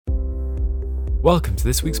Welcome to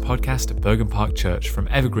this week's podcast at Bergen Park Church from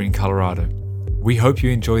Evergreen, Colorado. We hope you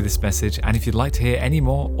enjoy this message, and if you'd like to hear any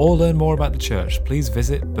more or learn more about the church, please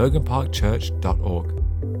visit bergenparkchurch.org.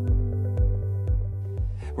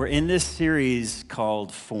 We're in this series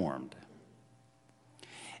called Formed.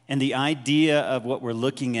 And the idea of what we're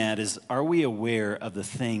looking at is, are we aware of the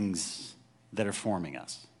things that are forming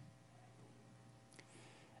us?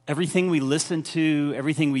 Everything we listen to,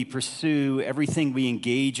 everything we pursue, everything we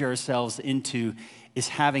engage ourselves into is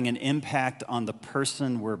having an impact on the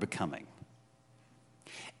person we're becoming.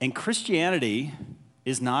 And Christianity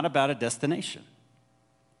is not about a destination.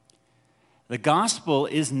 The gospel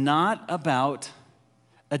is not about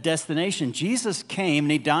a destination. Jesus came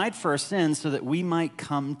and he died for our sins so that we might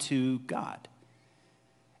come to God.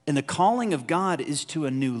 And the calling of God is to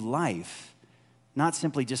a new life, not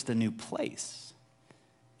simply just a new place.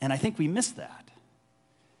 And I think we miss that.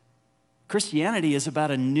 Christianity is about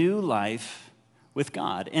a new life with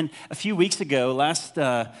God. And a few weeks ago,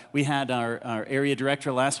 we had our area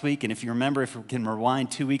director last week, and if you remember, if we can rewind,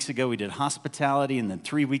 2 weeks ago, we did hospitality, and then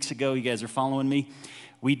 3 weeks ago, you guys are following me,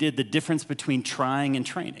 we did the difference between trying and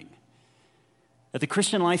training. That the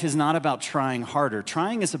Christian life is not about trying harder.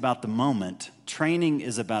 Trying is about the moment. Training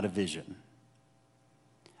is about a vision.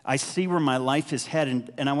 I see where my life is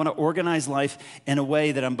headed, and I want to organize life in a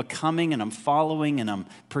way that I'm becoming and I'm following and I'm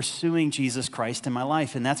pursuing Jesus Christ in my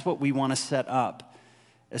life. And that's what we want to set up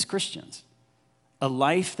as Christians. A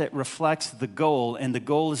life that reflects the goal, and the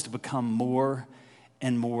goal is to become more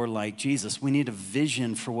and more like Jesus. We need a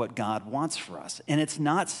vision for what God wants for us. And it's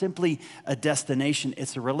not simply a destination,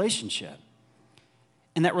 it's a relationship.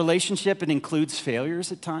 And that relationship, it includes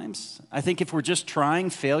failures at times. I think if we're just trying,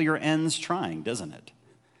 failure ends trying, doesn't it?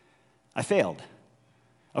 I failed.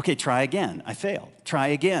 Okay, try again. I failed. Try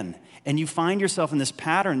again. And you find yourself in this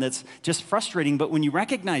pattern that's just frustrating. But when you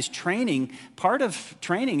recognize training, part of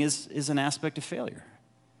training is an aspect of failure.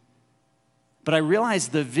 But I realize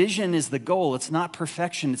the vision is the goal. It's not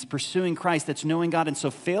perfection. It's pursuing Christ. It's knowing God. And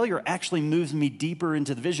so failure actually moves me deeper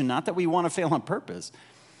into the vision. Not that we want to fail on purpose,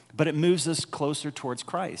 but it moves us closer towards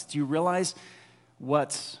Christ. Do you realize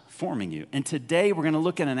what's forming you? And today we're going to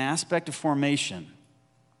look at an aspect of formation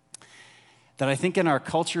that I think in our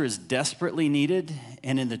culture is desperately needed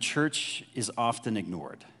and in the church is often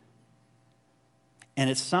ignored.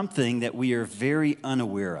 And it's something that we are very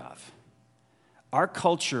unaware of. Our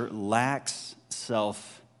culture lacks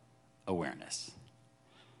self-awareness.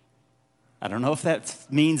 I don't know if that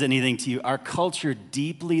means anything to you. Our culture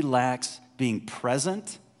deeply lacks being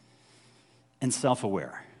present and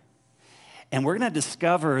self-aware. And we're going to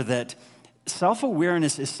discover that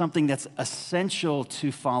self-awareness is something that's essential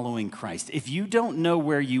to following Christ. If you don't know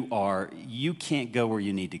where you are, you can't go where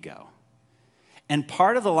you need to go. And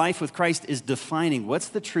part of the life with Christ is defining what's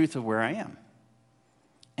the truth of where I am.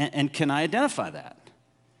 And can I identify that?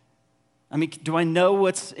 I mean, do I know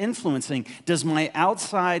what's influencing? Does my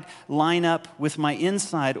outside line up with my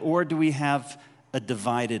inside, or do we have a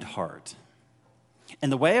divided heart?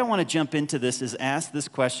 And the way I want to jump into this is ask this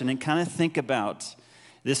question and kind of think about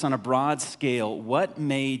this on a broad scale. What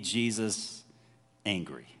made Jesus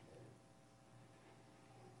angry?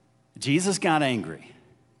 Jesus got angry.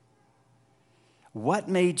 What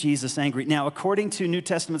made Jesus angry? Now, according to New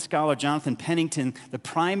Testament scholar Jonathan Pennington, the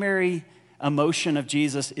primary emotion of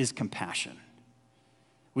Jesus is compassion.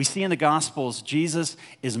 We see in the Gospels, Jesus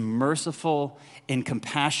is merciful and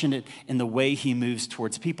compassionate in the way he moves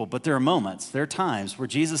towards people. But there are times where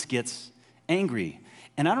Jesus gets angry.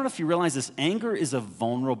 And I don't know if you realize this, anger is a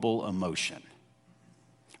vulnerable emotion.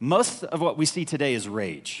 Most of what we see today is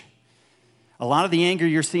rage. A lot of the anger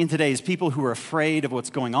you're seeing today is people who are afraid of what's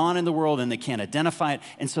going on in the world and they can't identify it,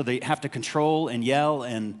 and so they have to control and yell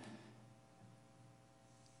and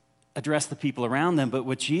address the people around them. But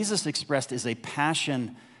what Jesus expressed is a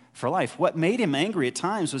passion for life. What made him angry at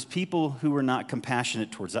times was people who were not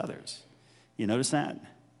compassionate towards others. You notice that?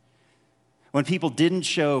 When people didn't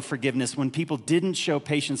show forgiveness, when people didn't show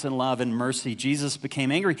patience and love and mercy, Jesus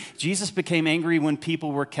became angry. Jesus became angry when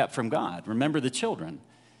people were kept from God. Remember the children.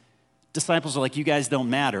 Disciples are like, you guys don't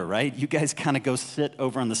matter, right? You guys kind of go sit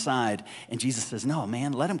over on the side. And Jesus says, no,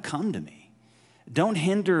 man, let them come to me. Don't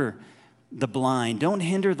hinder the blind. Don't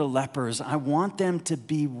hinder the lepers. I want them to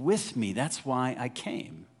be with me. That's why I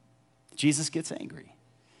came. Jesus gets angry.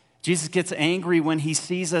 Jesus gets angry when he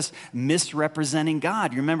sees us misrepresenting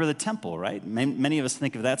God. You remember the temple, right? Many of us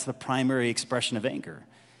think of that's the primary expression of anger.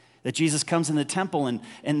 That Jesus comes in the temple and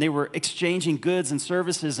they were exchanging goods and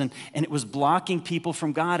services and it was blocking people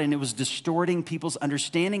from God and it was distorting people's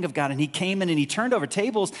understanding of God. And he came in and he turned over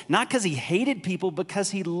tables, not because he hated people,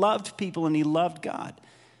 because he loved people and he loved God.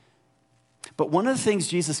 But one of the things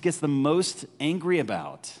Jesus gets the most angry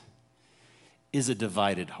about is a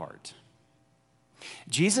divided heart.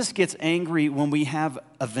 Jesus gets angry when we have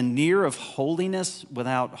a veneer of holiness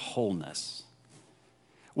without wholeness.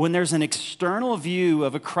 When there's an external view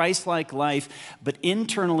of a Christ-like life, but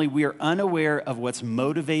internally we are unaware of what's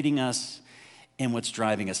motivating us and what's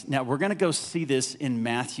driving us. Now, we're going to go see this in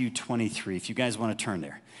Matthew 23, if you guys want to turn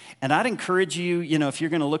there. And I'd encourage you, if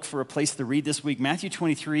you're going to look for a place to read this week, Matthew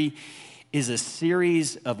 23 is a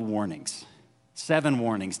series of warnings, 7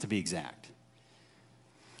 warnings to be exact.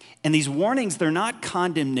 And these warnings, they're not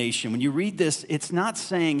condemnation. When you read this, it's not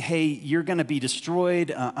saying, hey, you're going to be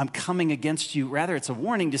destroyed, I'm coming against you. Rather, it's a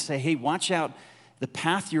warning to say, hey, watch out, the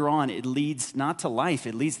path you're on, it leads not to life,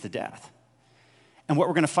 it leads to death. And what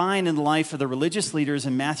we're going to find in the life of the religious leaders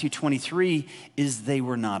in Matthew 23 is they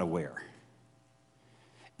were not aware.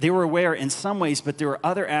 They were aware in some ways, but there were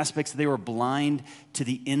other aspects. They were blind to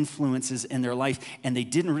the influences in their life, and they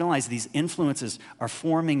didn't realize these influences are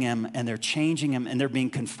forming them, and they're changing them, and they're being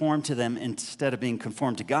conformed to them instead of being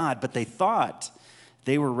conformed to God. But they thought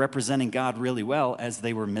they were representing God really well as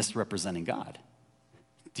they were misrepresenting God.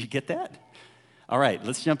 Do you get that? All right,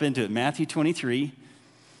 let's jump into it. Matthew 23,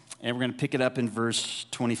 and we're going to pick it up in verse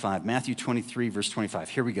 25. Matthew 23, verse 25.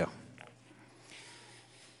 Here we go.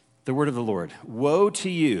 The word of the Lord. Woe to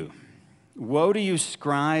you,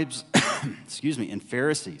 scribes, and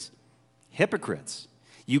Pharisees, hypocrites.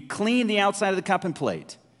 You clean the outside of the cup and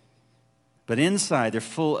plate, but inside they're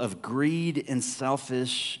full of greed and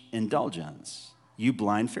selfish indulgence. You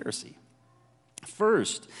blind Pharisee.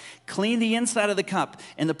 First, clean the inside of the cup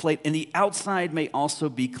and the plate, and the outside may also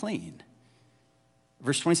be clean.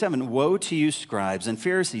 Verse 27, woe to you, scribes and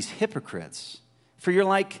Pharisees, hypocrites, for you're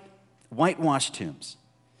like whitewashed tombs.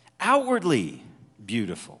 Outwardly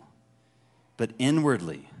beautiful, but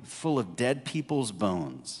inwardly full of dead people's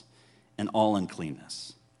bones and all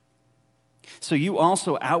uncleanness. So you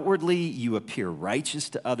also outwardly you appear righteous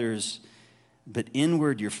to others, but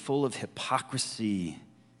inward you're full of hypocrisy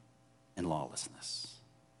and lawlessness.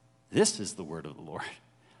 This is the word of the Lord.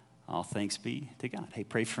 All thanks be to God. Hey,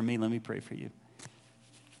 pray for me. Let me pray for you.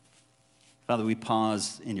 Father, we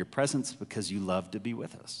pause in your presence because you love to be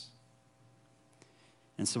with us.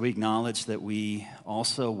 And so we acknowledge that we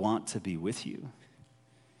also want to be with you.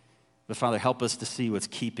 But Father, help us to see what's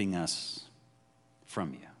keeping us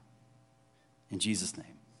from you. In Jesus'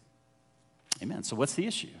 name, amen. So what's the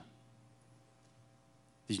issue?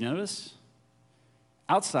 Did you notice?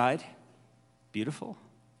 Outside, beautiful,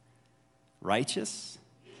 righteous,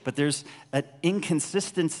 but there's an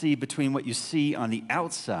inconsistency between what you see on the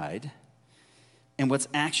outside and what's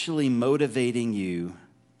actually motivating you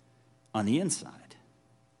on the inside.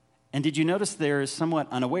 And did you notice they're somewhat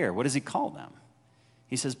unaware? What does he call them?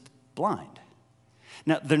 He says blind.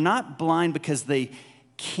 Now, they're not blind because they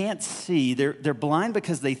can't see. They're blind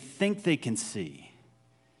because they think they can see,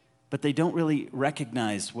 but they don't really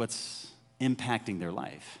recognize what's impacting their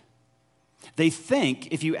life. They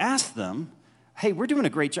think, if you ask them, hey, we're doing a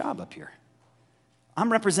great job up here. I'm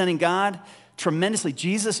representing God tremendously.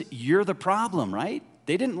 Jesus, you're the problem, right?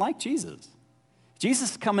 They didn't like Jesus.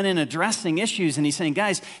 Jesus is coming in addressing issues, and he's saying,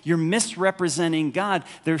 guys, you're misrepresenting God.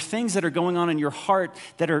 There are things that are going on in your heart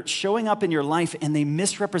that are showing up in your life, and they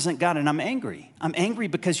misrepresent God, and I'm angry. I'm angry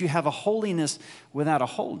because you have a holiness without a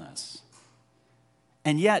wholeness.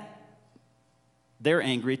 And yet, they're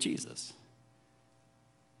angry at Jesus.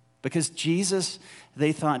 Because Jesus,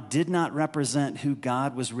 they thought, did not represent who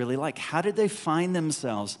God was really like. How did they find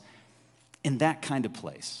themselves in that kind of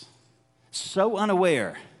place? So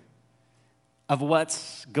unaware of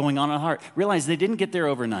what's going on in the heart. Realize they didn't get there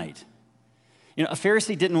overnight. A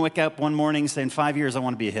Pharisee didn't wake up one morning saying, 5 years, I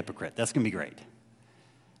want to be a hypocrite. That's going to be great.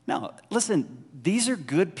 No, listen, these are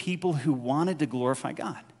good people who wanted to glorify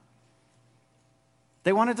God.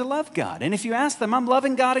 They wanted to love God. And if you ask them, I'm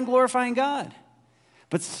loving God and glorifying God.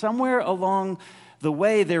 But somewhere along the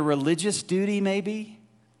way, their religious duty maybe,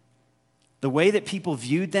 the way that people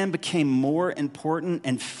viewed them became more important,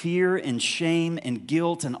 and fear and shame and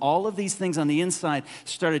guilt and all of these things on the inside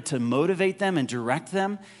started to motivate them and direct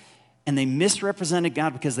them, and they misrepresented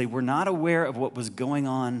God because they were not aware of what was going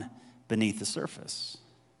on beneath the surface,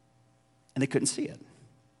 and they couldn't see it.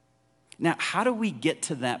 Now, how do we get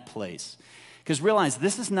to that place? Because realize,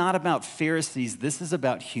 this is not about Pharisees, this is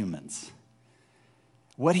about humans.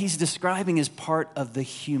 What he's describing is part of the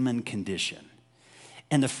human condition.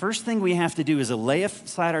 And the first thing we have to do is to lay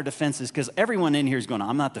aside our defenses, because everyone in here is going,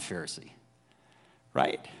 I'm not the Pharisee,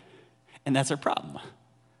 right? And that's our problem.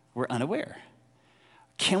 We're unaware.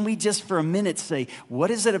 Can we just for a minute say,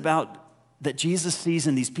 what is it about that Jesus sees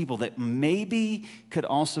in these people that maybe could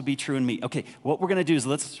also be true in me. Okay, what we're going to do is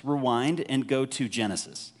let's rewind and go to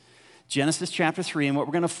Genesis. Genesis chapter 3, and what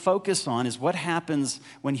we're going to focus on is what happens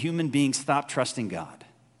when human beings stop trusting God.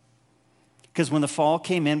 Because when the fall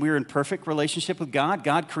came in, we were in perfect relationship with God.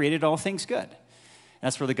 God created all things good.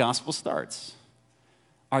 That's where the gospel starts.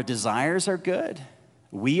 Our desires are good.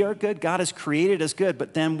 We are good. God has created us good,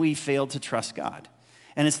 but then we failed to trust God.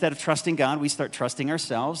 And instead of trusting God, we start trusting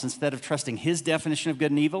ourselves. Instead of trusting his definition of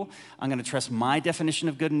good and evil, I'm going to trust my definition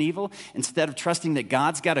of good and evil. Instead of trusting that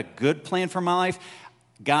God's got a good plan for my life,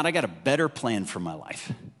 God, I got a better plan for my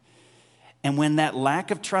life. And when that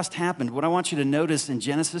lack of trust happened, what I want you to notice in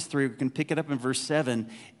Genesis 3, we can pick it up in verse 7,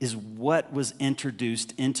 is what was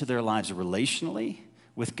introduced into their lives relationally,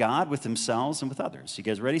 with God, with themselves, and with others. You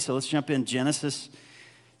guys ready? So let's jump in Genesis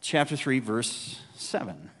chapter 3, verse 7.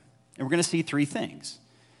 And we're going to see three things.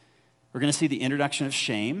 We're going to see the introduction of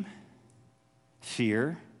shame,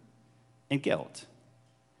 fear, and guilt.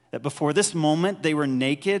 That before this moment, they were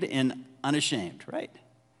naked and unashamed, right?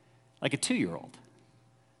 Like a 2-year-old.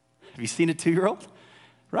 Have you seen a 2-year-old?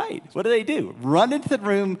 Right. What do? Run into the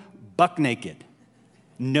room buck naked.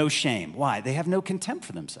 No shame. Why? They have no contempt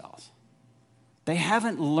for themselves. They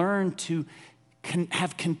haven't learned to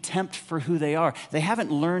have contempt for who they are. They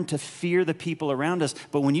haven't learned to fear the people around us.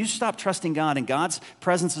 But when you stop trusting God and God's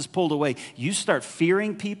presence is pulled away, you start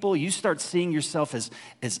fearing people. You start seeing yourself as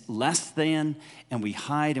less than, and we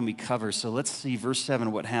hide and we cover. So let's see verse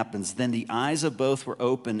 7, what happens. Then the eyes of both were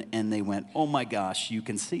open, and they went, oh my gosh, you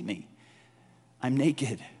can see me. I'm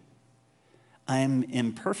naked. I'm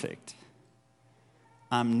imperfect.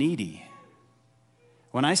 I'm needy.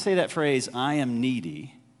 When I say that phrase, I am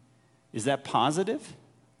needy, is that positive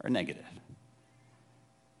or negative?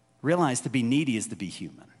 Realize to be needy is to be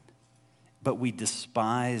human, but we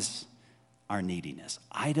despise our neediness.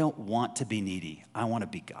 I don't want to be needy. I want to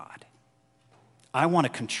be God. I want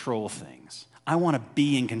to control things. I want to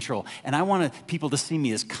be in control, and I want people to see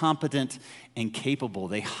me as competent and capable.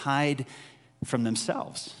 They hide from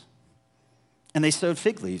themselves, and they sewed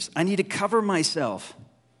fig leaves. I need to cover myself,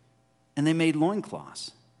 and they made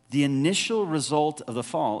loincloths. The initial result of the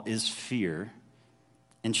fall is fear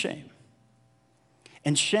and shame.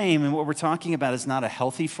 And shame, and what we're talking about, is not a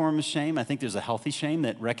healthy form of shame. I think there's a healthy shame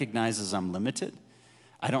that recognizes I'm limited.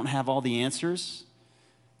 I don't have all the answers,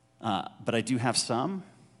 but I do have some.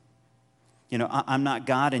 You know, I'm not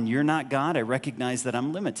God and you're not God. I recognize that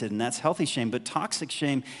I'm limited, and that's healthy shame. But toxic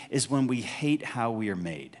shame is when we hate how we are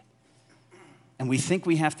made. And we think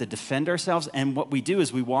we have to defend ourselves. And what we do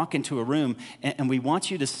is we walk into a room and we want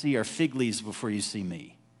you to see our fig leaves before you see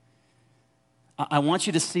me. I want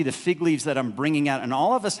you to see the fig leaves that I'm bringing out. And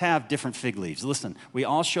all of us have different fig leaves. Listen, we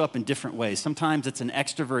all show up in different ways. Sometimes it's an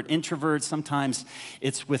extrovert, introvert. Sometimes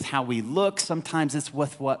it's with how we look. Sometimes it's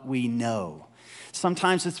with what we know.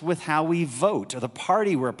 Sometimes it's with how we vote, or the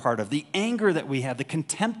party we're a part of, the anger that we have, the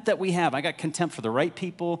contempt that we have. I got contempt for the right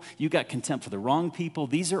people. You got contempt for the wrong people.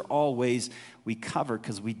 These are all ways we cover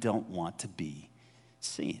because we don't want to be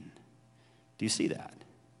seen. Do you see that?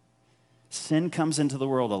 Sin comes into the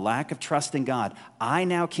world, a lack of trust in God. I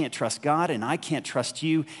now can't trust God, and I can't trust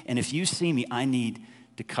you. And if you see me, I need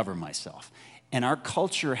to cover myself. And our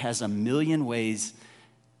culture has a million ways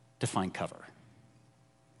to find cover.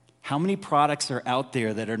 How many products are out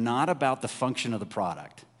there that are not about the function of the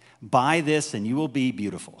product? Buy this and you will be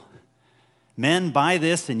beautiful. Men, buy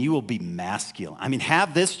this and you will be masculine. I mean,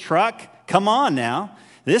 have this truck? Come on now.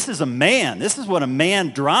 This is a man. This is what a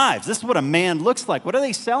man drives. This is what a man looks like. What are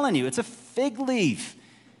they selling you? It's a fig leaf.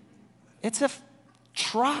 It's a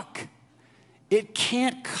truck. It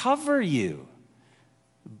can't cover you.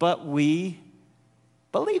 But we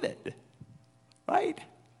believe it, right?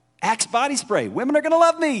 Axe body spray. Women are going to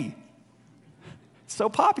love me. So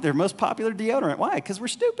popular, most popular deodorant. Why? Because we're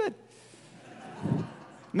stupid.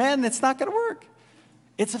 Men, it's not going to work.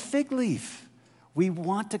 It's a fig leaf. We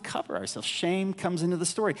want to cover ourselves. Shame comes into the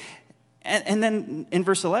story. And then in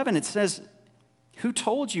verse 11, it says, who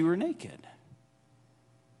told you were naked?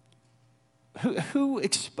 Who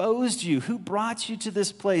exposed you? Who brought you to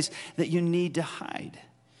this place that you need to hide?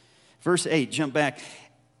 Verse 8, jump back.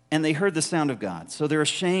 And they heard the sound of God. So they're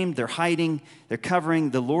ashamed, they're hiding, they're covering.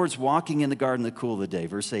 The Lord's walking in the garden in the cool of the day.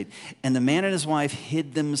 Verse 8, and the man and his wife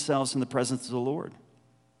hid themselves in the presence of the Lord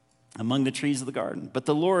among the trees of the garden. But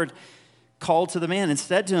the Lord called to the man and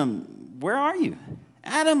said to him, where are you?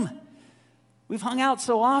 Adam, we've hung out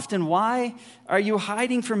so often. Why are you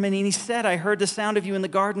hiding from me? And he said, I heard the sound of you in the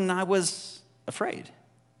garden, and I was afraid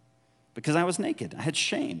because I was naked. I had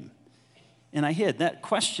shame, and I hid. That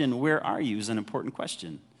question, where are you, is an important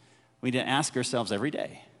question. We need to ask ourselves every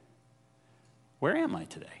day. where am I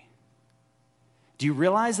today? Do you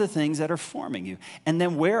realize the things that are forming you? And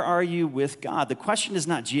then where are you with God? The question is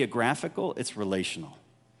not geographical, it's relational.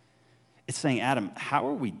 It's saying, Adam, how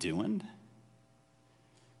are we doing?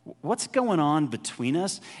 What's going on between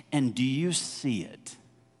us? And do you see it?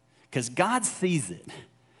 Because God sees it.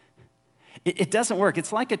 It doesn't work.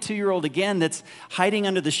 It's like a 2-year-old, again, that's hiding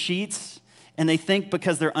under the sheets, and they think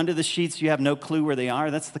because they're under the sheets, you have no clue where they are.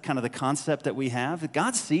 That's the kind of the concept that we have.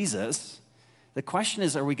 God sees us. The question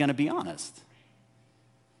is, are we going to be honest?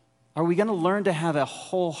 Are we going to learn to have a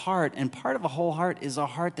whole heart? And part of a whole heart is a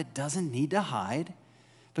heart that doesn't need to hide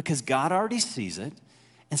because God already sees it.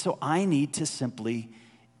 And so I need to simply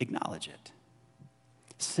acknowledge it.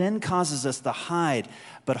 Sin causes us to hide,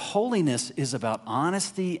 but holiness is about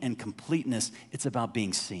honesty and completeness. It's about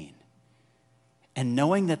being seen. And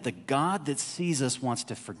knowing that the God that sees us wants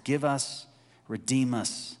to forgive us, redeem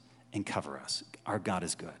us, and cover us. Our God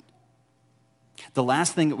is good. The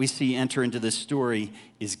last thing that we see enter into this story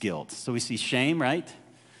is guilt. So we see shame, right?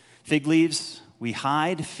 Fig leaves, we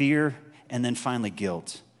hide, fear, and then finally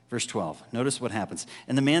guilt. Verse 12, notice what happens.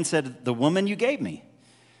 And the man said, the woman you gave me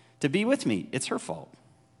to be with me, it's her fault.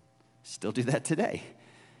 Still do that today.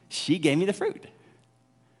 She gave me the fruit.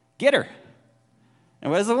 Get her. And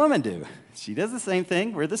what does the woman do? She does the same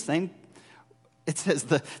thing. We're the same. It says,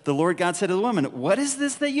 the Lord God said to the woman, what is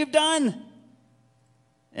this that you've done?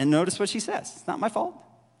 And notice what she says. It's not my fault.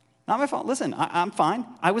 Not my fault. Listen, I'm fine.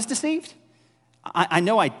 I was deceived. I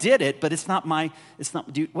know I did it, but it's not,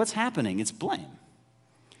 dude, what's happening? It's blame.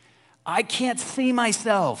 I can't see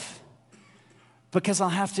myself because I'll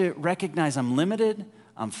have to recognize I'm limited,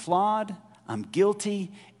 I'm flawed, I'm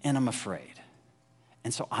guilty, and I'm afraid.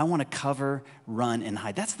 And so I want to cover, run, and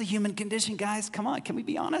hide. That's the human condition, guys. Come on, can we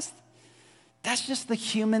be honest? That's just the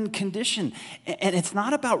human condition. And it's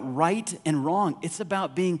not about right and wrong. It's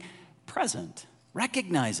about being present,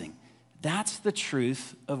 recognizing that's the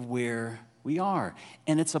truth of where we are.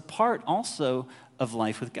 And it's a part also of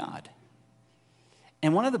life with God.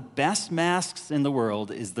 And one of the best masks in the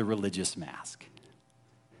world is the religious mask.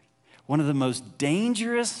 One of the most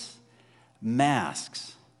dangerous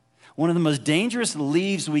masks, one of the most dangerous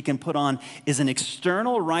leaves we can put on is an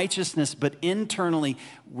external righteousness, but internally,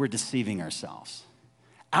 we're deceiving ourselves.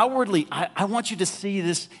 Outwardly, I want you to see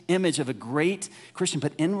this image of a great Christian,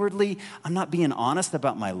 but inwardly, I'm not being honest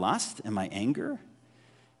about my lust and my anger.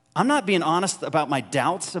 I'm not being honest about my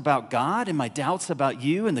doubts about God and my doubts about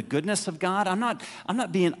you and the goodness of God. I'm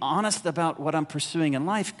not being honest about what I'm pursuing in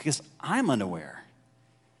life because I'm unaware.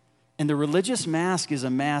 And the religious mask is a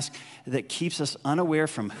mask that keeps us unaware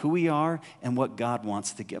from who we are and what God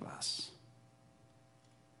wants to give us.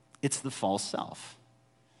 It's the false self.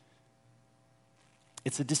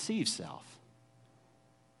 It's a deceived self.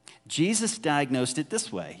 Jesus diagnosed it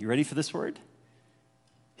this way. You ready for this word?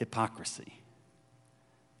 Hypocrisy.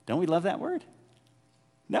 Don't we love that word?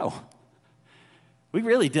 No. We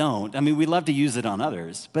really don't. I mean, we love to use it on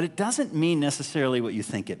others, but it doesn't mean necessarily what you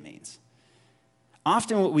think it means.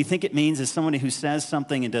 Often what we think it means is somebody who says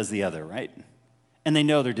something and does the other, right? And they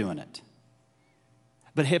know they're doing it.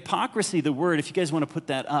 But hypocrisy, the word, if you guys want to put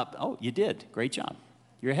that up, oh, you did. Great job.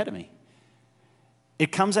 You're ahead of me.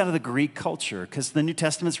 It comes out of the Greek culture because the New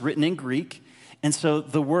Testament's written in Greek. And so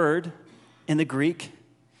the word in the Greek,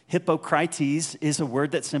 hypokrites, is a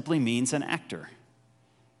word that simply means an actor.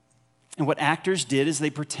 And what actors did is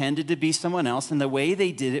they pretended to be someone else, and the way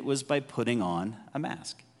they did it was by putting on a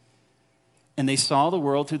mask. And they saw the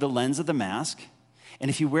world through the lens of the mask. And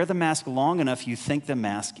if you wear the mask long enough, you think the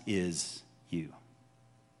mask is you.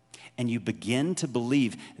 And you begin to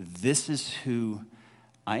believe, this is who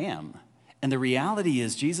I am. And the reality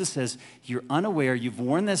is, Jesus says, you're unaware, you've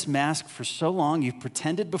worn this mask for so long, you've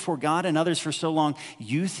pretended before God and others for so long,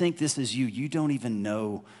 you think this is you. You don't even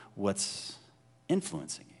know what's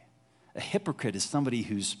influencing you. A hypocrite is somebody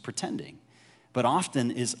who's pretending, but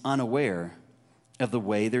often is unaware of the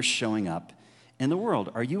way they're showing up in the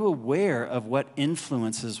world. Are you aware of what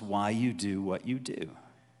influences why you do what you do?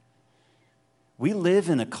 We live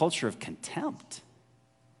in a culture of contempt,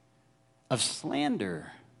 of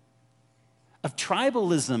slander, of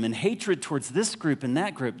tribalism and hatred towards this group and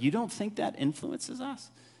that group. You don't think that influences us?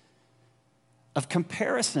 Of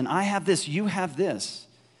comparison, I have this, you have this.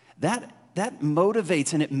 That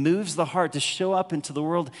motivates and it moves the heart to show up into the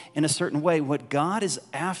world in a certain way. What God is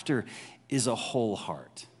after is a whole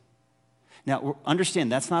heart. Now,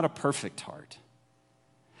 understand, that's not a perfect heart.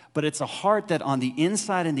 But it's a heart that on the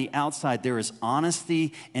inside and the outside, there is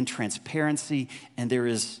honesty and transparency, and there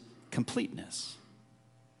is completeness.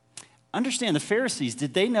 Understand, the Pharisees,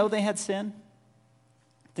 did they know they had sin?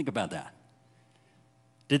 Think about that.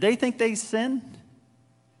 Did they think they sinned?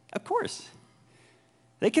 Of course.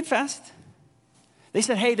 They confessed. They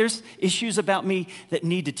said, hey, there's issues about me that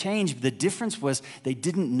need to change. The difference was they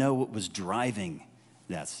didn't know what was driving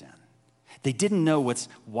that sin. They didn't know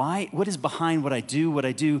what is behind what I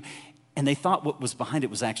do, and they thought what was behind it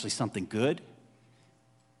was actually something good.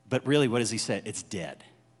 But really, what does he say? It's dead.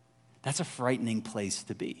 That's a frightening place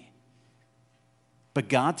to be. But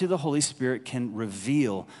God, through the Holy Spirit, can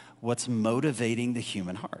reveal what's motivating the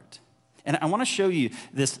human heart. And I want to show you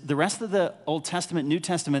this, the rest of the Old Testament, New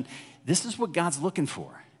Testament, this is what God's looking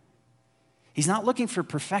for. He's not looking for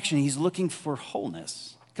perfection, he's looking for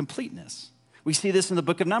wholeness, completeness. We see this in the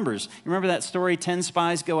book of Numbers. You remember that story, 10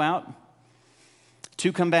 spies go out?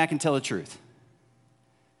 2 come back and tell the truth.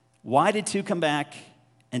 Why did 2 come back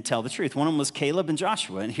and tell the truth? One of them was Caleb and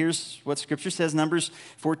Joshua. And here's what Scripture says, Numbers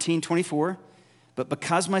 14:24. But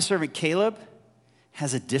because my servant Caleb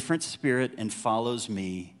has a different spirit and follows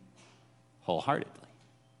me wholeheartedly.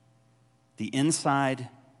 The inside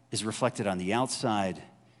is reflected on the outside.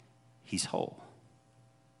 He's whole.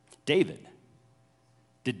 David.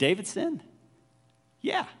 Did David sin?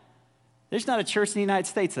 Yeah. There's not a church in the United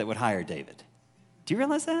States that would hire David. Do you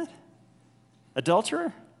realize that?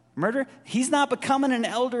 Adulterer? Murderer? He's not becoming an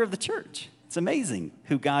elder of the church. It's amazing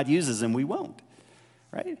who God uses and we won't,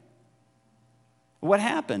 right? What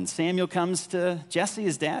happened? Samuel comes to Jesse,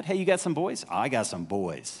 his dad. Hey, you got some boys? Oh, I got some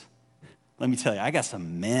boys. Let me tell you, I got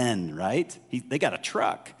some men, right? They got a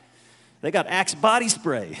truck. They got Axe body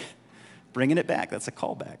spray. Bringing it back. That's a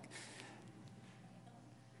callback.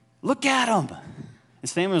 Look at them. And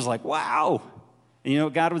Samuel was like, wow. And you know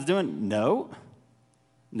what God was doing? No.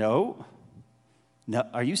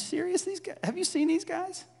 Are you serious? These guys? Have you seen these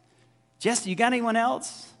guys? Jesse, you got anyone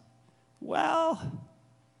else? Well,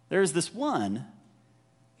 there's this one.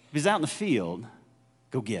 If he's out in the field,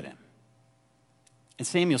 go get him. And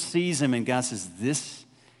Samuel sees him and God says, this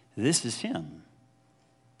is him.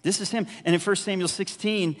 This is him. And in 1 Samuel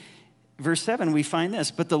 16, verse 7, we find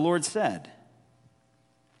this. But the Lord said,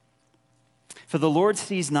 for the Lord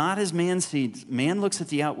sees not as man sees. Man looks at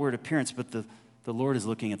the outward appearance, but the Lord is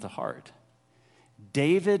looking at the heart.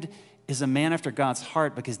 David is a man after God's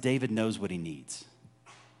heart because David knows what he needs.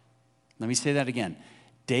 Let me say that again.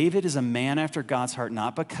 David is a man after God's heart,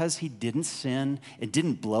 not because he didn't sin. It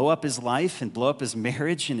didn't blow up his life and blow up his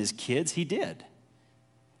marriage and his kids. He did.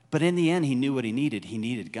 But in the end, he knew what he needed. He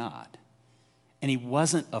needed God. And he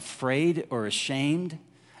wasn't afraid or ashamed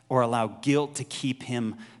or allow guilt to keep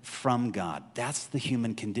him from God. That's the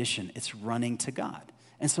human condition. It's running to God.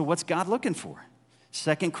 And so what's God looking for?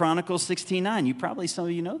 2 Chronicles 16:9. You probably, some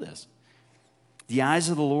of you know this. The eyes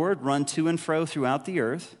of the Lord run to and fro throughout the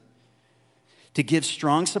earth to give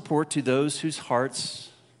strong support to those whose hearts,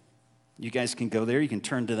 you guys can go there. You can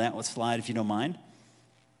turn to that slide if you don't mind.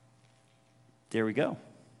 There we go.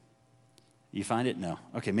 You find it? No.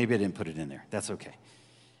 Okay, maybe I didn't put it in there. That's okay.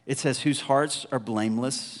 It says, whose hearts are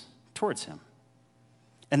blameless towards him.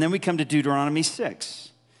 And then we come to Deuteronomy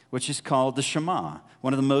 6, which is called the Shema,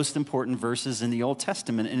 one of the most important verses in the Old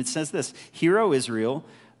Testament. And it says this, hear, O Israel,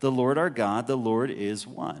 the Lord our God, the Lord is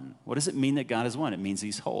one. What does it mean that God is one? It means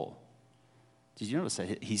he's whole. Did you notice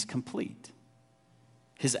that? He's complete.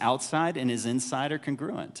 His outside and his inside are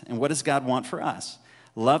congruent. And what does God want for us?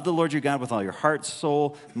 Love the Lord your God with all your heart,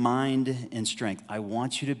 soul, mind, and strength. I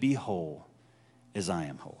want you to be whole as I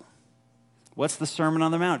am whole. What's the Sermon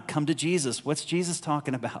on the Mount? Come to Jesus. What's Jesus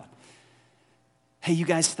talking about? Hey, you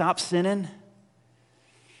guys, stop sinning.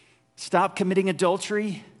 Stop committing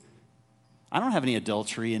adultery. I don't have any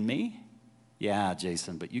adultery in me. Yeah,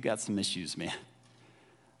 Jason, but you got some issues, man.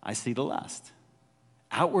 I see the lust.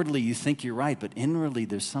 Outwardly, you think you're right, but inwardly,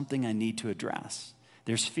 there's something I need to address.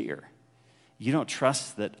 There's fear. You don't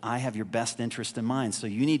trust that I have your best interest in mind, so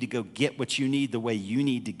you need to go get what you need the way you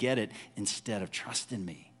need to get it instead of trusting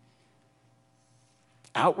me.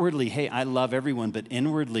 Outwardly, hey, I love everyone, but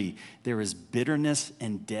inwardly, there is bitterness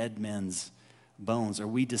and dead men's bones. Are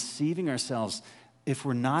we deceiving ourselves if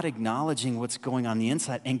we're not acknowledging what's going on the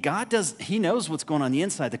inside? And God does, he knows what's going on the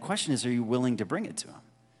inside. The question is, are you willing to bring it to him?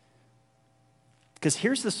 Because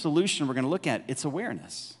here's the solution we're going to look at. It's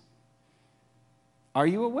awareness. Are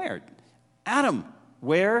you aware? Adam,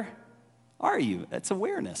 where are you? That's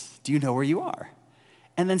awareness. Do you know where you are?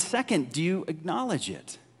 And then second, do you acknowledge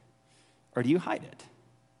it? Or do you hide it?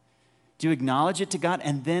 Do you acknowledge it to God?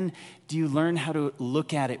 And then do you learn how to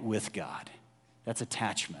look at it with God? That's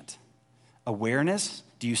attachment. Awareness,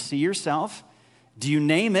 do you see yourself? Do you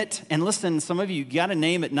name it? And listen, some of you got to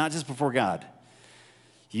name it not just before God.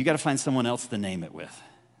 You got to find someone else to name it with,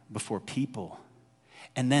 before people.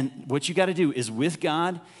 And then what you got to do is with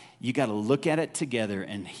God, you got to look at it together,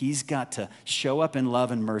 and he's got to show up in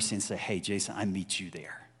love and mercy and say, hey, Jason, I meet you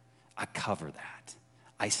there. I cover that.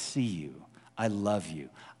 I see you. I love you.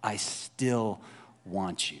 I still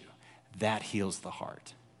want you. That heals the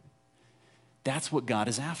heart. That's what God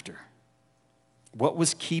is after. What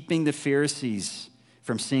was keeping the Pharisees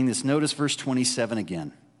from seeing this? Notice verse 27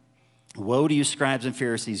 again. Woe to you, scribes and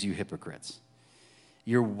Pharisees, you hypocrites.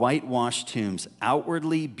 Your whitewashed tombs,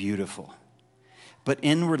 outwardly beautiful, but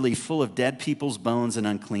inwardly full of dead people's bones and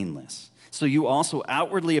uncleanness. So you also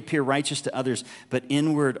outwardly appear righteous to others, but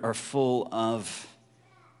inward are full of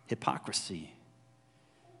hypocrisy.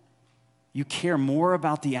 You care more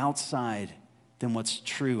about the outside than what's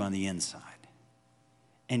true on the inside.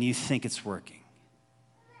 And you think it's working.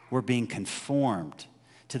 We're being conformed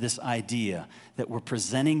to this idea that we're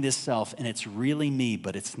presenting this self and it's really me,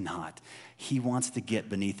 but it's not. He wants to get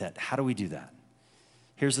beneath that. How do we do that?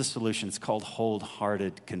 Here's the solution. It's called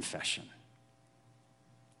wholehearted confession.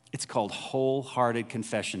 It's called wholehearted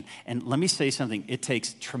confession. And let me say something. It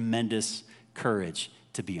takes tremendous courage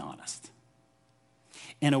to be honest.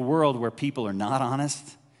 In a world where people are not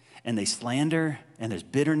honest and they slander and there's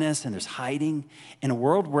bitterness and there's hiding, in a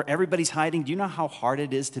world where everybody's hiding, do you know how hard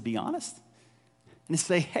it is to be honest? And to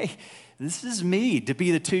say, hey, this is me, to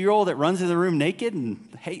be the 2-year-old that runs in the room naked and,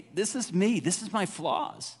 hey, this is me, this is my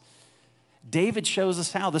flaws. David shows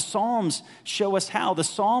us how. The Psalms show us how. The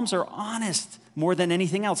Psalms are honest more than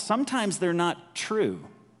anything else. Sometimes they're not true.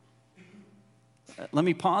 Let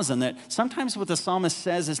me pause on that. Sometimes what the psalmist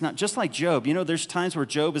says is not just like Job. You know, there's times where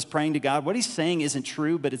Job is praying to God. What he's saying isn't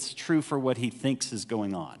true, but it's true for what he thinks is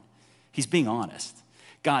going on. He's being honest.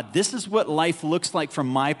 God, this is what life looks like from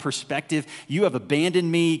my perspective. You have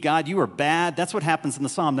abandoned me. God, you are bad. That's what happens in the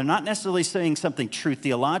psalm. They're not necessarily saying something true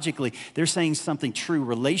theologically. They're saying something true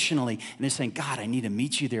relationally. And they're saying, God, I need to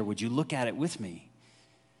meet you there. Would you look at it with me?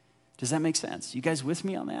 Does that make sense? You guys with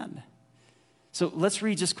me on that? So let's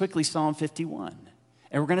read just quickly Psalm 51.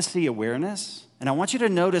 And we're going to see awareness. And I want you to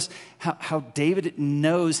notice how David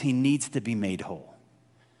knows he needs to be made whole.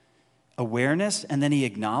 Awareness, and then he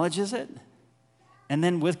acknowledges it. And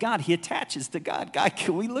then with God, he attaches to God. God,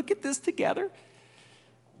 can we look at this together?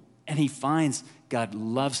 And he finds God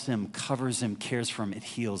loves him, covers him, cares for him. It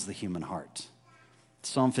heals the human heart.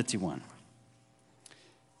 Psalm 51.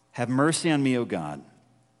 Have mercy on me, O God.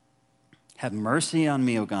 Have mercy on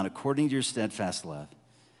me, O God, according to your steadfast love.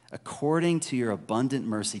 According to your abundant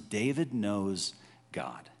mercy. David knows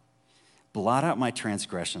God. Blot out my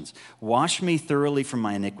transgressions. Wash me thoroughly from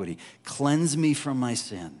my iniquity. Cleanse me from my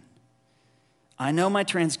sin. I know my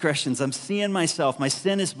transgressions. I'm seeing myself. My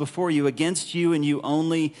sin is before you. Against you and you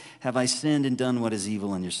only have I sinned and done what is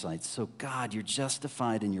evil in your sight. So God, you're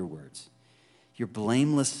justified in your words. You're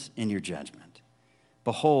blameless in your judgment.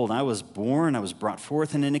 Behold, I was born, I was brought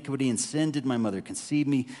forth in iniquity, and sin did my mother conceive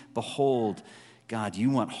me. Behold, God, you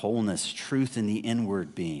want wholeness, truth in the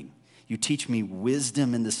inward being. You teach me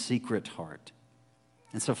wisdom in the secret heart.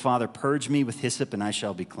 And so, Father, purge me with hyssop, and I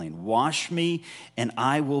shall be clean. Wash me, and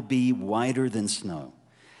I will be whiter than snow.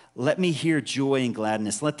 Let me hear joy and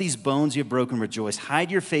gladness. Let these bones you have broken rejoice.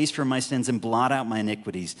 Hide your face from my sins and blot out my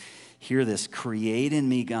iniquities. Hear this. Create in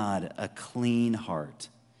me, God, a clean heart,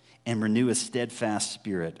 and renew a steadfast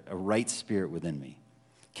spirit, a right spirit within me.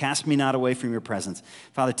 Cast me not away from your presence.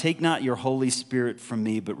 Father, take not your Holy Spirit from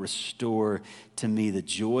me, but restore to me the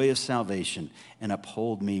joy of salvation and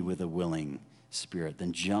uphold me with a willing spirit.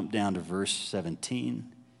 Then jump down to verse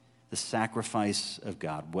 17, the sacrifice of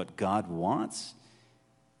God. What God wants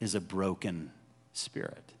is a broken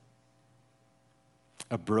spirit.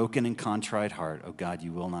 A broken and contrite heart, oh God,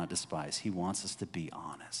 you will not despise. He wants us to be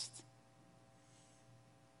honest.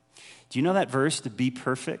 Do you know that verse, to be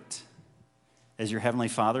perfect as your heavenly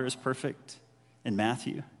Father is perfect in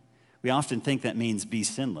Matthew? We often think that means be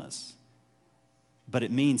sinless, but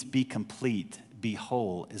it means be complete, be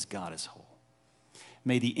whole as God is whole.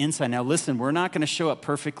 May the inside, now listen, we're not going to show up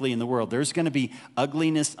perfectly in the world. There's going to be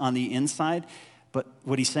ugliness on the inside, but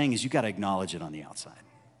what he's saying is you got to acknowledge it on the outside.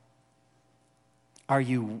 Are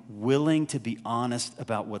you willing to be honest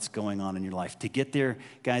about what's going on in your life? To get there,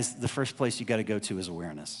 guys, the first place you got to go to is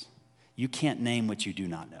awareness. You can't name what you do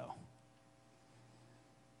not know.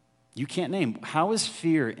 You can't name. How is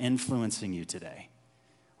fear influencing you today?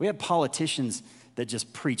 We have politicians that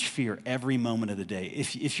just preach fear every moment of the day.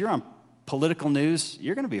 If you're on political news,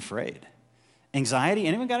 you're going to be afraid. Anxiety,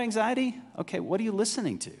 anyone got anxiety? Okay, what are you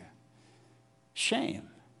listening to? Shame.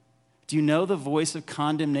 Do you know the voice of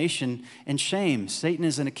condemnation and shame? Satan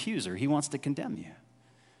is an accuser. He wants to condemn you.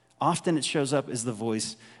 Often it shows up as the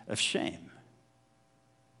voice of shame.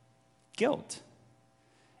 Guilt.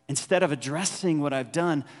 Instead of addressing what I've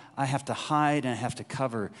done, I have to hide and I have to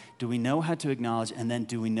cover. Do we know how to acknowledge? And then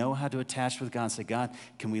do we know how to attach with God and say, God,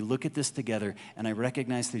 can we look at this together? And I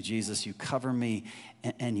recognize through Jesus, you cover me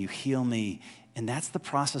and you heal me. And that's the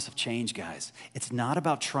process of change, guys. It's not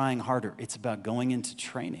about trying harder. It's about going into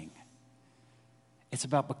training. It's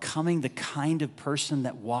about becoming the kind of person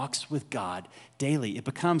that walks with God daily. It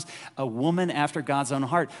becomes a woman after God's own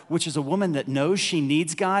heart, which is a woman that knows she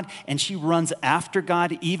needs God and she runs after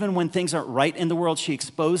God. Even when things aren't right in the world, she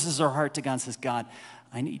exposes her heart to God and says, God,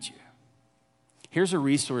 I need you. Here's a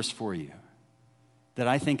resource for you that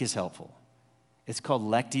I think is helpful. It's called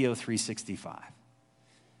Lectio 365.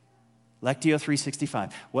 Lectio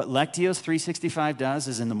 365. What Lectio 365 does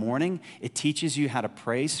is in the morning, it teaches you how to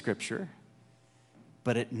pray scripture.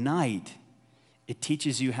 But at night, it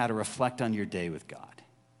teaches you how to reflect on your day with God.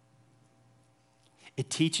 It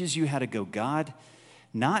teaches you how to go, God,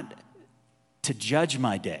 not to judge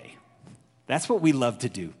my day. That's what we love to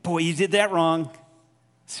do. Boy, you did that wrong.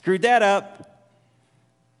 Screwed that up.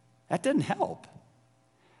 That doesn't help.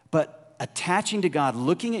 But attaching to God,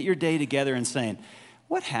 looking at your day together and saying,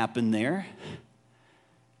 what happened there?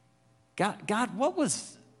 God, what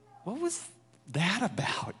was that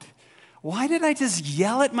about? Why did I just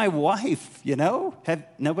yell at my wife, you know?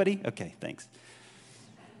 Nobody? Okay, thanks.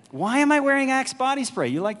 Why am I wearing Axe body spray?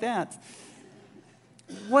 You like that?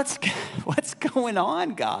 What's going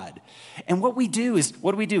on, God? And what do?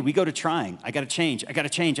 We go to trying. I got to change.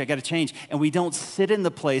 And we don't sit in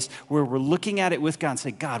the place where we're looking at it with God and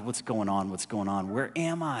say, God, what's going on? Where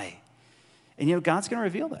am I? And you know, God's going to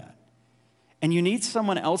reveal that. And you need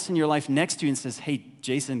someone else in your life next to you and says, hey,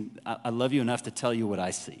 Jason, I love you enough to tell you what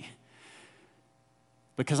I see.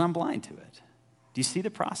 Because I'm blind to it. Do you see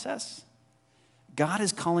the process? God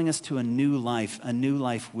is calling us to a new life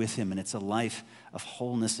with him, and it's a life of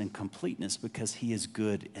wholeness and completeness because he is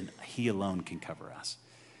good and he alone can cover us.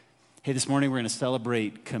 Hey, this morning we're going to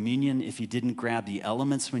celebrate communion. If you didn't grab the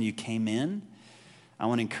elements when you came in, I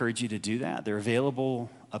want to encourage you to do that. They're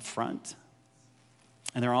available up front,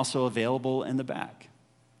 and they're also available in the back.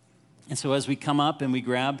 And so as we come up and we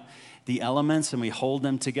grab the elements and we hold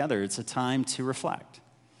them together, it's a time to reflect.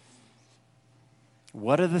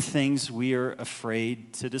 What are the things we are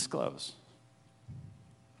afraid to disclose?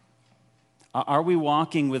 Are we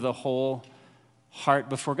walking with a whole heart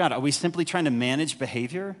before God? Are we simply trying to manage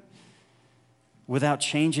behavior without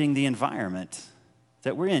changing the environment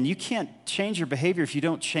that we're in? You can't change your behavior if you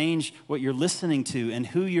don't change what you're listening to and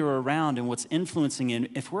who you're around and what's influencing you. And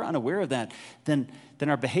if we're unaware of that, then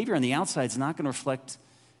our behavior on the outside is not going to reflect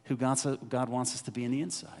who God wants us to be on the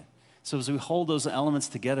inside. So as we hold those elements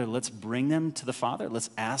together, let's bring them to the Father. Let's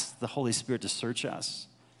ask the Holy Spirit to search us.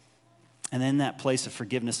 And in that place of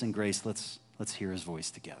forgiveness and grace, let's hear his voice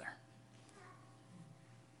together.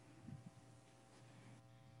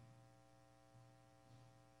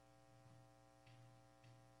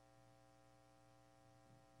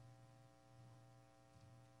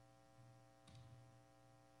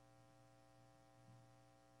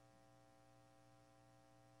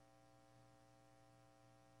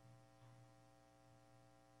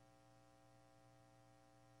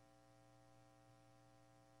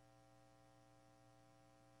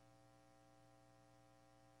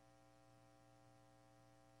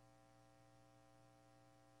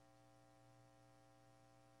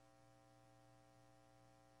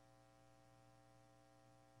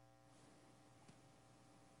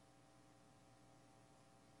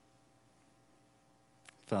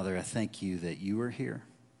 Father, I thank you that you are here,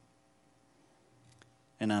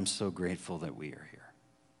 and I'm so grateful that we are here.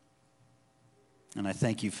 And I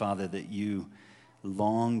thank you, Father, that you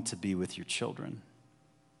long to be with your children.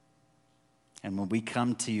 And when we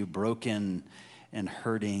come to you broken and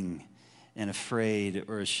hurting and afraid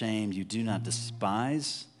or ashamed, you do not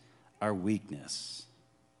despise our weakness.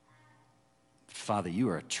 Father, you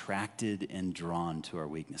are attracted and drawn to our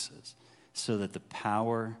weaknesses, so that the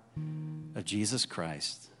power of Jesus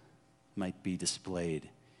Christ might be displayed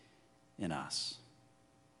in us.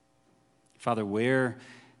 Father, where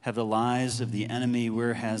have the lies of the enemy,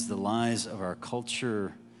 where has the lies of our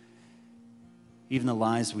culture, even the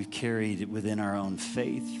lies we've carried within our own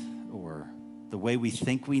faith or the way we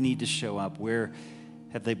think we need to show up, where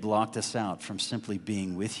have they blocked us out from simply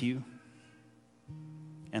being with you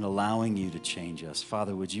and allowing you to change us?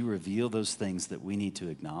 Father, would you reveal those things that we need to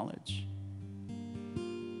acknowledge?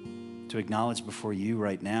 To acknowledge before you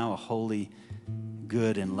right now, a holy,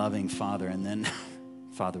 good, and loving Father. And then,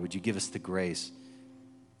 Father, would you give us the grace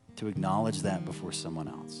to acknowledge that before someone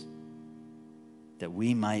else? That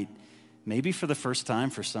we might, maybe for the first time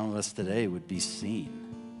for some of us today, would be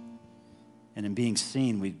seen And in being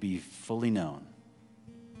seen, we'd be fully known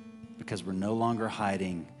because we're no longer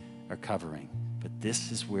hiding or covering. But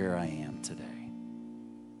this is where I am today.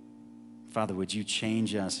 Father, would you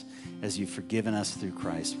change us as you've forgiven us through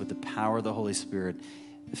Christ with the power of the Holy Spirit?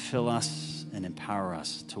 Fill us and empower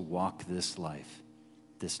us to walk this life,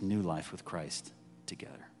 this new life with Christ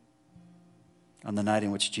together. On the night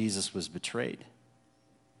in which Jesus was betrayed,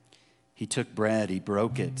 he took bread, he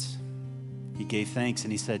broke it, he gave thanks,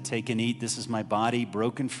 and he said, "Take and eat. This is my body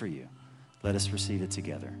broken for you. Let us receive it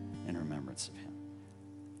together in remembrance of him."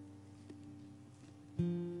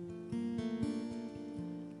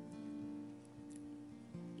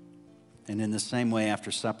 And in the same way,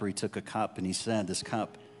 after supper, he took a cup and he said, "This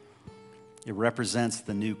cup, it represents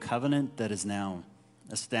the new covenant that is now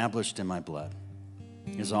established in my blood.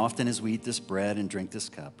 As often as we eat this bread and drink this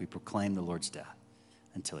cup, we proclaim the Lord's death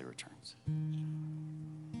until he returns."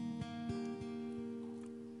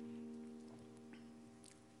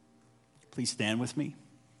 Please stand with me.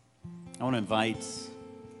 I want to invite,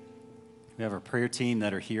 we have our prayer team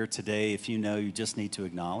that are here today. If you know you just need to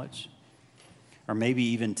acknowledge, or maybe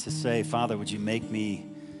even to say, "Father, would you make me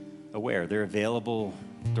aware?" They're available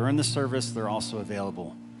during the service. They're also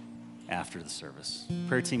available after the service.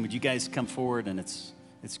 Prayer team, would you guys come forward? And it's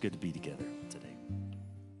good to be together today.